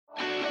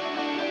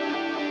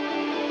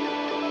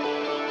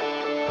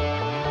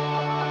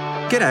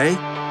G'day,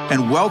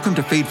 and welcome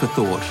to Feed for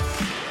Thought,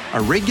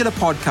 a regular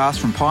podcast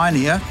from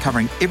Pioneer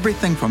covering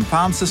everything from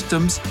farm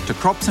systems to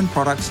crops and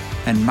products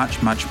and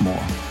much, much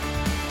more.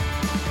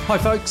 Hi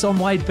folks, I'm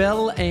Wade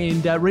Bell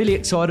and really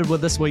excited with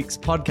this week's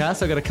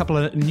podcast. I've got a couple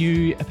of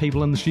new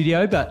people in the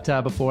studio, but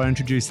before I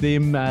introduce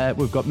them,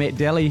 we've got Matt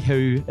Daly,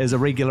 who is a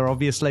regular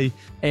obviously,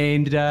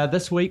 and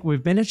this week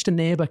we've managed to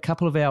nab a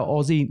couple of our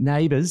Aussie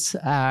neighbours,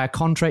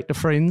 contractor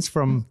friends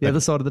from the other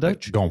side of the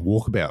ditch. Gone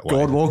walkabout.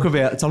 God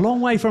walkabout. It's a long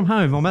way from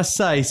home, I must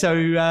say.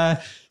 So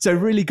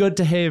really good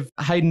to have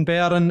Hayden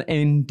Bowden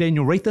and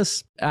Daniel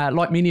Rethus.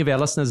 Like many of our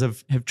listeners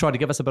have tried to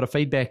give us a bit of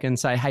feedback and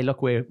say, hey,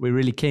 look, we're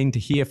really keen to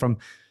hear from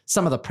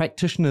some of the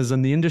practitioners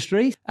in the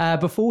industry.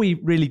 Before we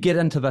really get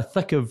into the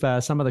thick of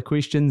some of the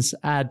questions,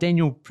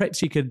 Daniel,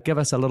 perhaps you could give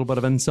us a little bit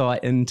of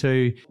insight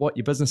into what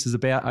your business is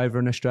about over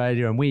in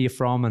Australia and where you're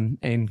from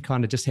and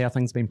kind of just how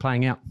things have been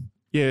playing out.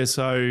 Yeah,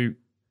 so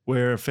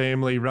we're a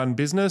family-run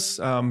business.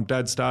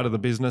 Dad started the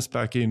business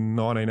back in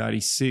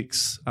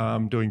 1986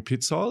 doing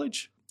pit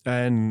silage.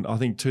 And I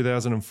think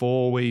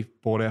 2004 we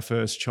bought our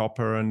first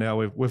chopper, and now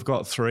we've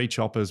got 3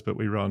 choppers, but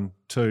we run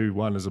 2.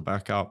 One is a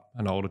backup,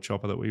 an older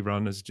chopper that we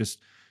run is just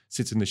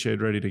sits in the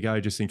shed ready to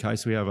go just in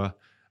case we have a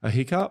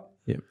hiccup.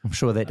 Yeah, I'm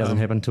sure that doesn't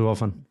happen too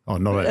often. Oh,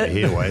 not over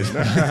here, Wade.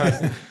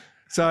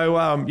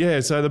 So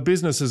the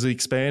business has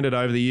expanded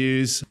over the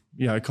years,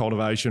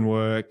 cultivation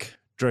work,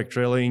 direct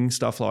drilling,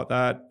 stuff like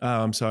that.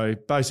 So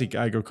basic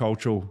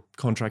agricultural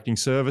contracting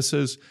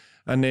services.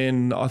 And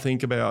then I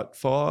think about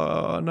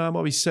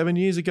 7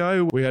 years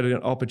ago, we had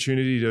an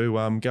opportunity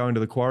to go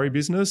into the quarry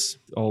business.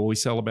 We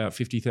sell about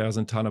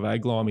 50,000 tonne of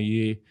ag lime a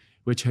year,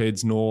 which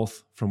heads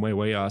north from where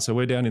we are. So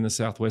we're down in the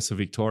southwest of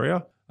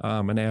Victoria,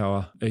 an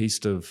hour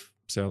east of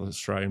South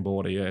Australian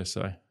border, yeah.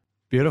 So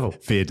beautiful.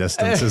 Fair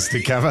distances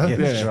to cover. Yeah,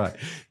 that's right.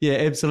 Yeah,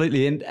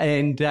 absolutely.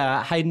 And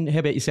Hayden, how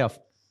about yourself?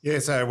 Yeah,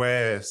 so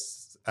we're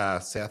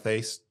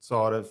southeast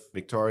side of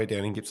Victoria,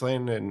 down in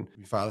Gippsland, and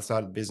my father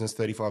started the business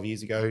 35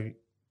 years ago.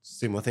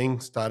 Similar thing,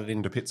 started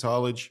into pit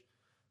silage.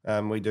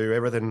 We do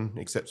everything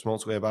except small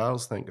square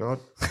bales, thank God.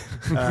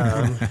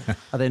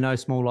 Are there no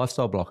small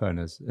lifestyle block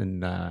owners?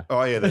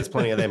 Oh, yeah, there's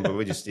plenty of them, but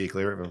we just steer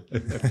clear of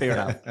them. Fair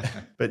enough.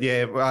 But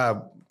yeah,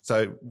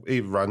 so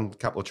we've run a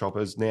couple of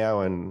choppers now,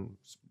 and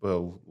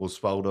we'll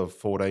swell to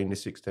 14 to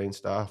 16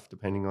 staff,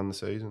 depending on the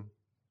season.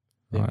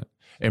 Right.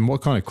 And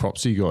what kind of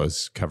crops are you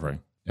guys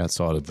covering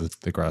outside of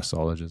the grass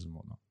silages and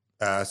whatnot?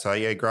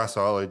 Grass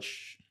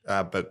silage,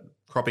 but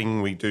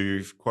cropping, we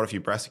do quite a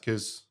few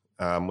brassicas.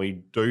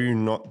 We do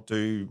not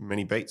do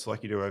many beets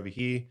like you do over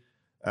here,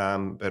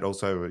 but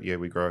also,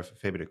 we grow a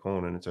fair bit of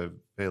corn, and it's a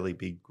fairly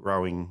big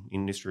growing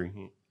industry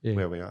here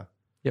where we are.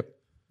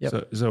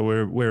 Yep. So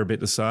we're a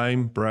bit the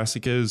same,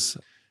 brassicas,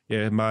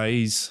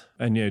 maize,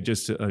 and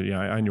just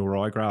annual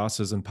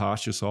ryegrasses and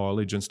pasture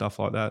silage and stuff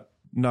like that.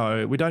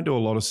 No, we don't do a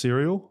lot of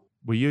cereal.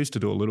 We used to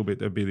do a little bit.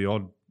 There'd be the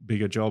odd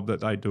bigger job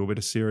that they do a bit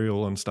of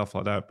cereal and stuff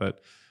like that, but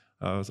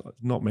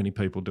not many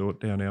people do it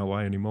down our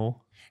way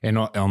anymore. And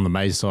on the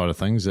maize side of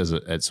things,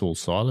 it's all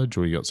silage,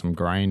 or you got some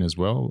grain as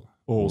well?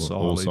 All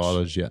silage. All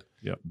silage, yeah.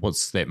 Yep.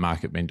 What's that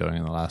market been doing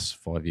in the last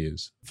 5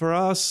 years? For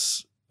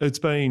us, it's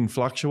been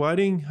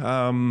fluctuating.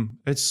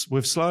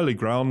 We've slowly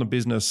grown the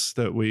business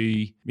that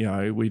we'd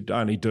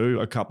only do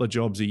a couple of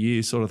jobs a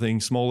year, sort of thing.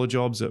 Smaller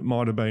jobs that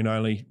might have been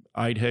only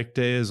 8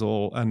 hectares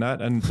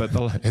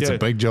it's a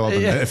big job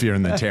if you're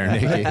in the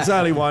Taranaki. It's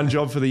only one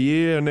job for the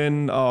year, and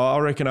then I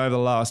reckon over the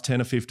last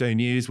 10 or 15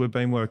 years we've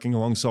been working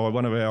alongside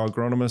one of our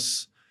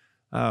agronomists,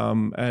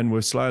 and we're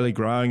slowly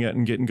growing it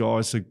and getting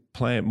guys to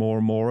plant more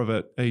and more of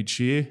it each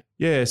year.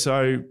 Yeah,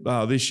 so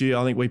this year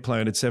I think we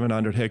planted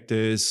 700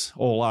 hectares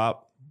all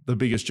up. The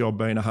biggest job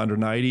being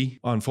 180.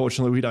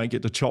 Unfortunately, we don't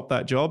get to chop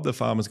that job. The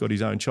farmer's got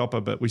his own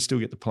chopper, but we still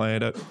get to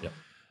plant it. Yep.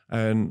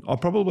 And I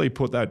probably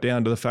put that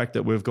down to the fact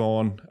that we've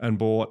gone and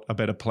bought a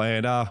better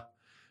planter,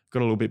 got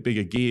a little bit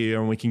bigger gear,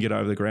 and we can get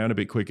over the ground a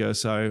bit quicker.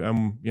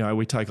 So,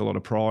 we take a lot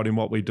of pride in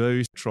what we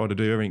do, try to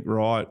do everything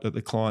right, that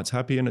the client's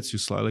happy, and it's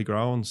just slowly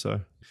growing.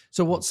 So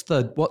what's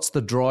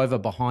the driver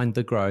behind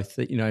the growth?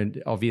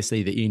 That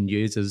obviously the end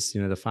users,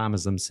 the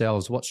farmers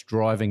themselves. What's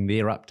driving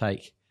their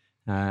uptake?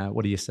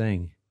 What are you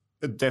seeing?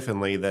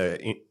 Definitely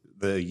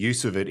the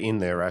use of it in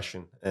their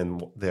ration,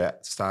 and they're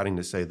starting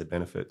to see the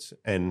benefits.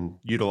 And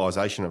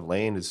utilisation of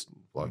land is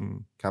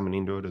coming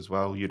into it as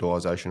well.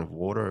 Utilisation of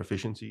water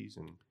efficiencies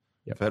and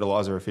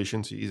fertiliser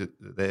efficiencies.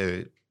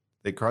 They're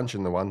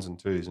crunching the 1s and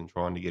 2s and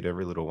trying to get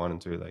every little 1 and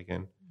 2 they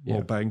can.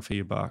 More bang for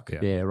your buck.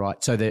 Yeah,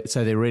 right. So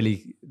they're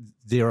really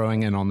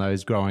zeroing in on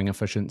those growing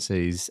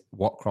efficiencies.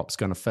 What crop's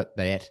going to fit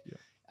that? Yeah.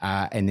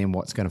 And then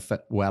what's going to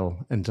fit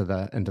well into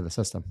the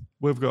system.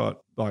 We've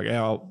got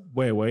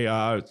where we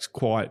are. It's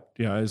quite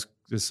there's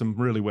some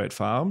really wet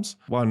farms.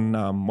 One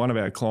of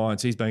our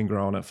clients, he's been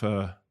growing it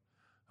for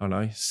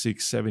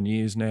 6-7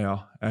 years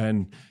now,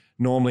 and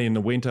normally in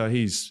the winter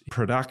his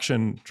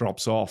production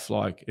drops off.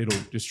 It'll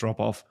just drop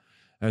off.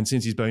 And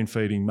since he's been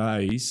feeding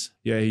maize,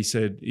 he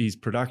said his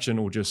production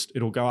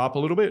it'll go up a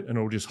little bit and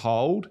it'll just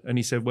hold. And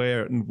he said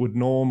where it would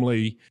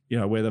normally,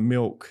 where the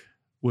milk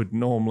would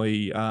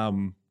normally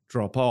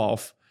drop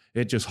off,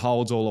 it just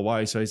holds all the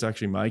way. So he's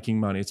actually making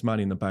money. It's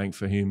money in the bank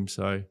for him.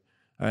 So,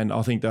 and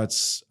I think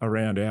that's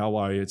around our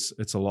way.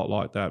 It's a lot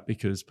like that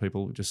because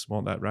people just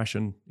want that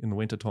ration in the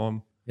winter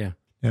time. Yeah.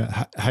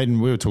 Yeah, Hayden,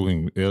 we were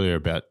talking earlier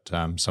about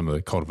some of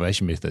the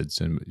cultivation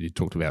methods, and you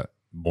talked about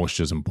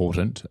moisture is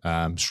important.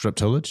 Strip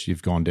tillage,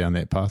 you've gone down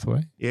that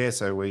pathway? Yeah,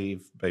 so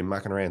we've been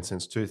mucking around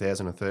since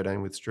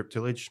 2013 with strip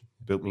tillage.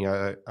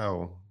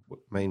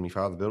 Me and my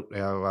father built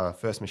our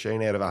first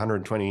machine out of a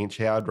 120-inch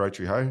Howard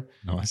rotary hoe.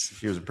 Nice.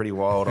 She was a pretty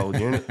wild old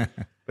unit,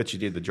 but she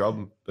did the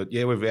job. But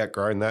yeah, we've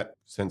outgrown that,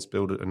 since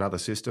built another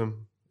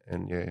system.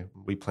 And yeah,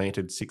 we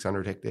planted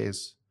 600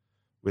 hectares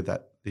with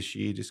that this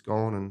year just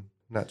gone, and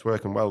that's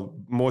working well.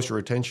 Moisture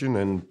retention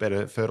and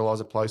better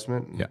fertiliser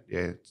placement. And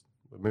yeah,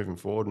 we're moving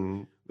forward,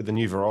 and with the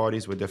new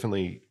varieties, we're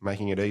definitely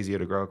making it easier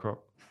to grow a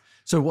crop.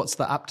 So what's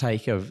the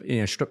uptake of,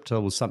 strip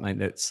till is something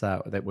that's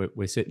that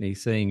we're certainly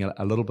seeing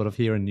a little bit of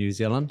here in New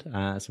Zealand,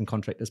 some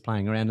contractors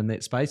playing around in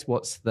that space.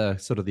 What's the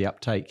sort of the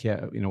uptake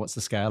here? What's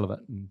the scale of it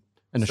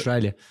in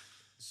Australia?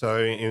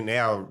 So in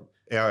our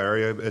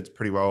area, it's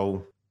pretty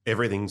well,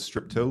 everything's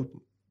strip tilled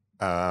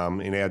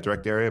in our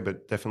direct area,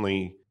 but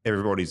definitely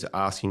everybody's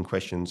asking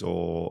questions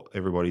or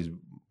everybody's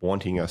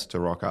wanting us to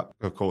rock up.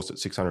 Of course, at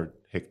 600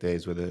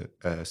 hectares with a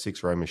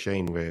 6-row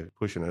machine, we're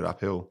pushing it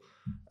uphill.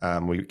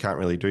 We can't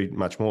really do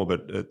much more,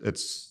 but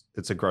it's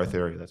a growth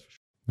area, that's for sure.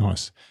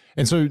 Nice.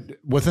 And so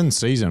within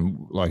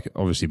season, like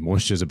obviously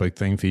moisture is a big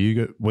thing for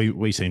you.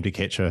 We seem to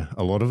catch a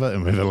lot of it,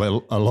 and we have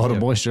a lot of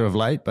moisture of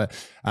late. But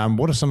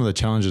what are some of the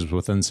challenges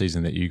within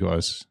season that you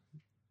guys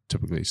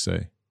typically see?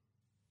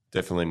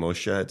 Definitely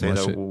moisture. It's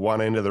either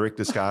one end of the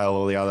Richter scale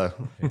or the other.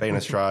 Being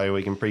Australia,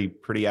 we can be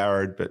pretty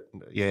arid, but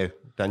yeah,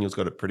 Daniel's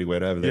got it pretty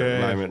wet over there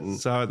at the moment.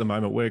 So at the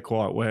moment, we're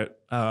quite wet,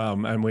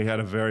 and we had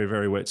a very,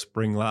 very wet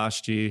spring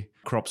last year.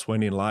 Crops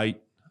went in late,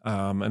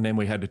 and then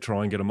we had to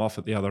try and get them off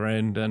at the other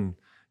end. And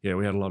yeah,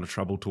 we had a lot of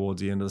trouble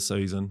towards the end of the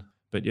season.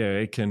 But yeah,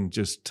 it can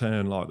just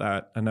turn like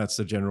that, and that's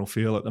the general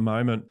feel at the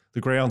moment.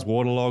 The ground's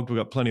waterlogged. We've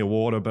got plenty of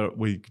water, but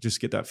we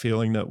just get that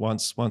feeling that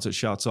once it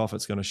shuts off,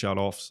 it's going to shut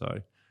off.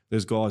 So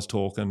there's guys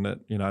talking that,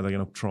 they're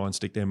going to try and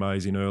stick their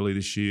maize in early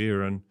this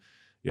year. And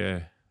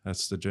yeah,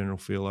 that's the general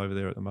feel over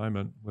there at the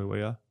moment where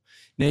we are.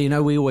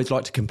 Now, we always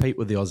like to compete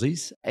with the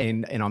Aussies,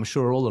 and I'm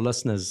sure all the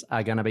listeners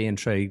are going to be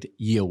intrigued.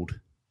 Yield.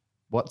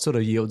 What sort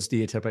of yields do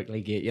you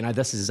typically get?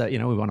 This is, we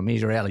want to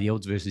measure our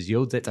yields versus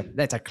yields.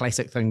 That's a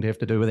classic thing to have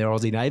to do with our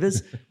Aussie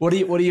neighbours. What do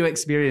you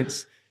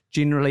experience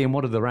generally, and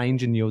what are the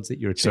range in yields that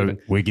you're achieving?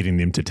 So we're getting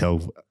them to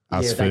tell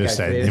us first,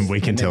 and then we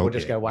can tell. We'll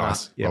just go one up.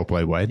 Yep. Well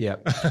played, Wade.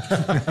 Yep.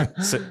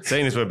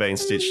 Seeing as we're being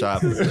stitched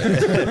up,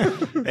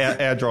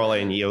 our dry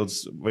land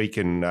yields, we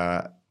can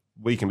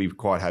be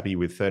quite happy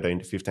with 13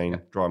 to 15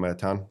 dry matter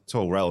tonne. It's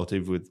all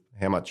relative with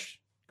how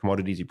much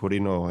commodities you put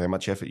in or how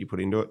much effort you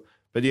put into it.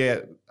 But yeah,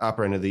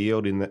 upper end of the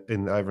yield over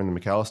in the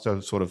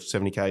McAllister, sort of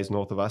 70 k's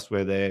north of us,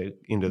 where they're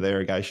into the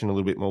irrigation, a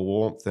little bit more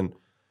warmth, and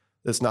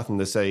there's nothing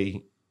to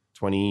see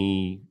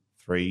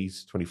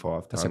 23s,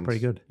 25 tonnes. That's pretty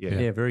good.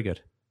 Yeah, very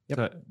good. Yep.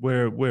 So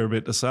we're a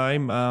bit the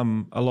same.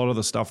 A lot of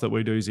the stuff that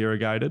we do is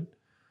irrigated.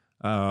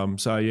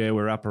 So yeah,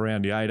 we're up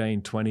around the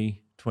 18,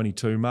 20,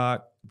 22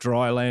 mark.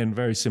 Dry land,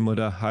 very similar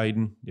to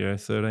Hayden,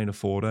 13 to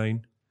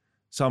 14.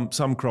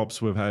 Some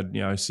crops we've had,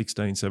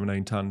 16,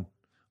 17 tonne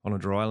on a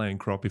dry land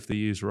crop if the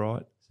year's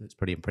right. So it's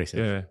pretty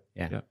impressive.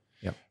 Yeah.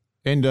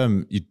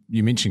 And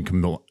you mentioned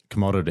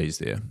commodities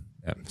there.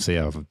 See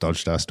how I've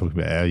dodged us talking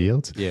about our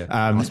yields?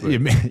 Yeah.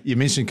 You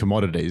mentioned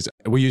commodities.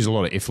 We use a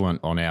lot of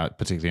effluent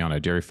particularly on our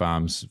dairy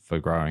farms for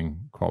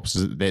growing crops.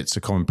 That's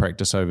a common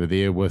practice over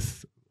there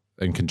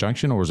in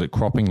conjunction, or is it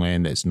cropping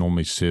land that's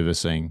normally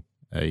servicing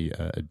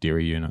a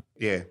dairy unit?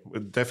 Yeah,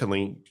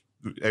 definitely.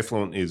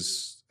 Effluent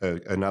is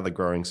another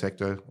growing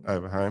sector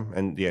over home,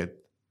 and yeah,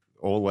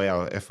 all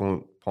our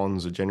effluent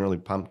ponds are generally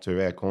pumped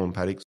to our corn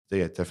paddocks.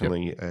 Yeah,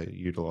 definitely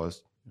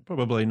utilised.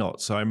 Probably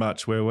not so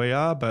much where we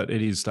are, but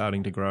it is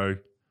starting to grow.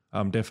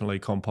 Definitely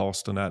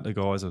compost and that. The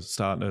guys are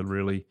starting to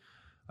really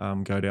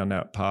go down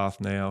that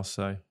path now.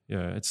 So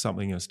yeah, it's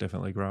something that's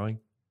definitely growing.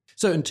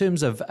 So in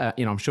terms of,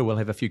 I'm sure we'll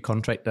have a few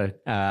contractor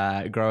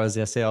growers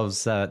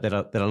ourselves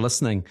that are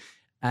listening.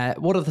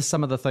 What are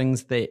some of the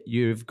things that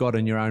you've got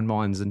in your own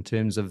minds in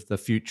terms of the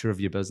future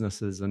of your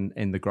businesses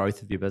and the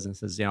growth of your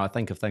businesses? I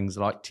think of things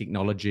like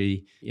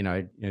technology,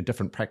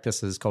 different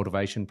practices,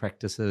 cultivation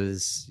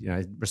practices,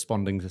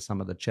 responding to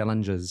some of the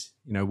challenges.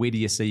 Where do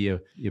you see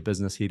your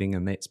business heading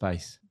in that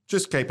space?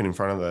 Just keeping in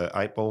front of the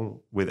 8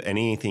 ball with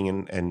anything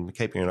and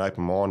keeping an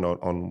open mind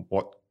on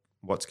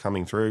what's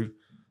coming through.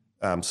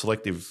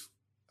 Selective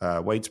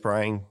weed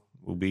spraying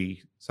will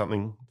be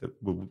something that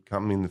will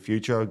come in the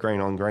future,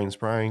 green on green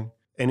spraying.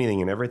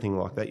 Anything and everything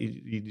like that,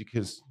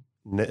 because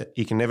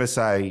you can never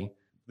say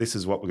this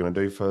is what we're going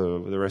to do for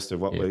the rest of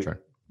what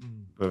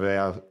of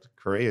our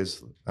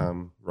careers.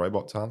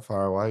 Robots aren't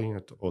far away,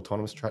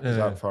 autonomous tractors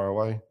aren't far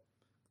away.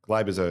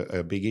 Labour's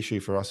a big issue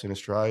for us in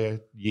Australia.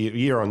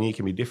 Year on year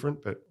can be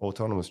different, but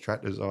autonomous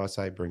tractors, I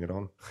say, bring it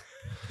on.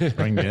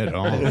 Bring it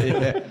on.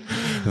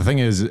 The thing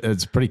is,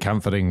 it's pretty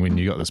comforting when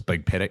you got this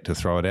big paddock to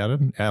throw it out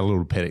in. Our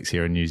little paddocks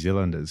here in New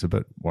Zealand is a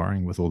bit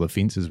worrying with all the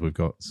fences we've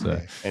got. So.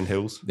 Yeah. And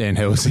hills.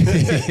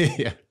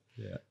 Yeah.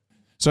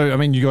 So, I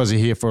mean, you guys are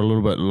here for a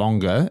little bit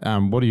longer.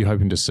 What are you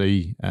hoping to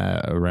see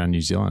around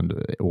New Zealand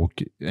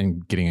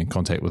and getting in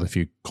contact with a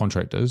few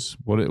contractors?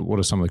 What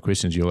are some of the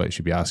questions you'll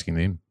actually be asking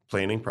them?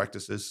 Planting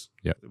practices.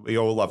 Yeah. We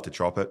all love to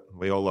chop it.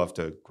 We all love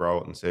to grow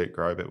it and see it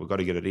grow, but we've got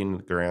to get it in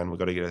the ground. We've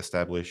got to get it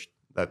established.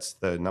 That's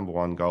the number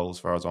one goal as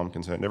far as I'm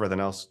concerned. Everything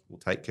else will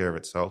take care of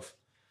itself.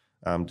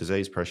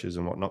 Disease pressures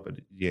and whatnot.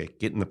 But yeah,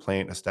 getting the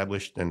plant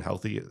established and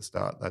healthy at the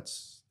start,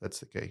 that's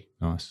the key.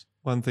 Nice.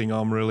 One thing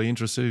I'm really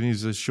interested in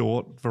is the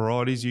short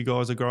varieties you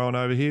guys are growing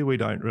over here. We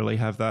don't really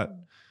have that.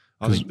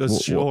 I think the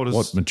shortest.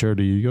 What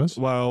maturity are you guys?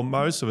 Well,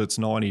 most of it's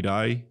 90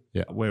 day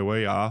where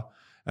we are.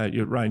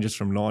 It ranges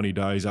from 90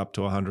 days up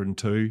to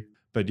 102.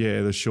 But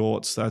yeah, the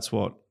shorts, that's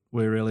what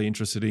we're really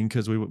interested in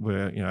because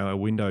we're our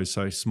window's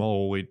so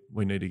small. We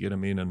need to get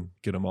them in and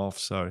get them off.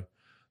 So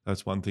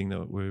that's one thing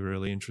that we're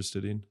really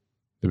interested in.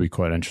 It'd be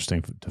quite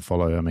interesting to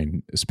follow. I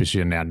mean,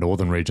 especially in our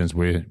northern regions,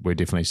 we're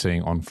definitely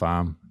seeing on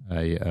farm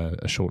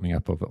a shortening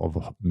up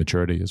of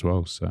maturity as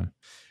well. So,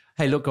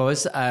 hey, look,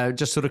 guys,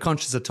 just sort of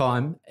conscious of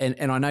time,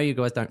 and I know you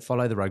guys don't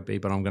follow the rugby,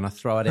 but I'm going to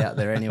throw it out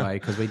there anyway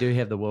because we do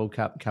have the World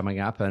Cup coming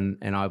up, and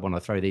I want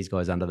to throw these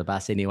guys under the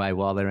bus anyway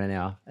while they're in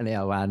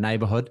our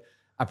neighbourhood.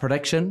 A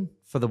prediction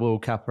for the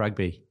World Cup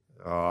rugby.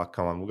 Oh,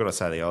 come on. We've got to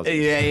say the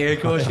Aussies. Yeah,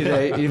 of course you do.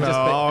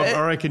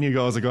 I reckon you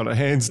guys have got it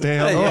hands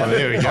down. Oh,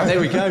 there we go. There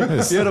we go.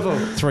 Beautiful.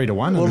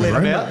 3-1. We'll let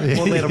them out.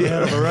 We'll let them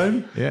out of the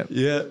room.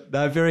 Yeah.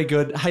 No, very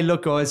good. Hey,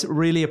 look, guys,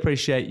 really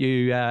appreciate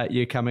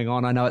you coming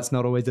on. I know it's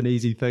not always an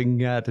easy thing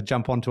to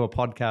jump onto a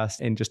podcast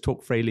and just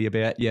talk freely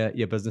about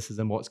your businesses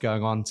and what's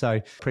going on.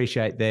 So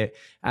appreciate that.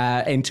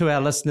 And to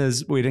our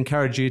listeners, we'd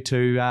encourage you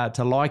to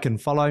like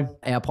and follow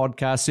our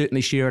podcast.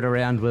 Certainly share it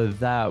around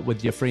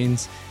with your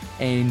friends.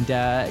 And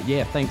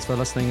thanks for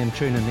listening and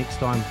tune in next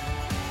time.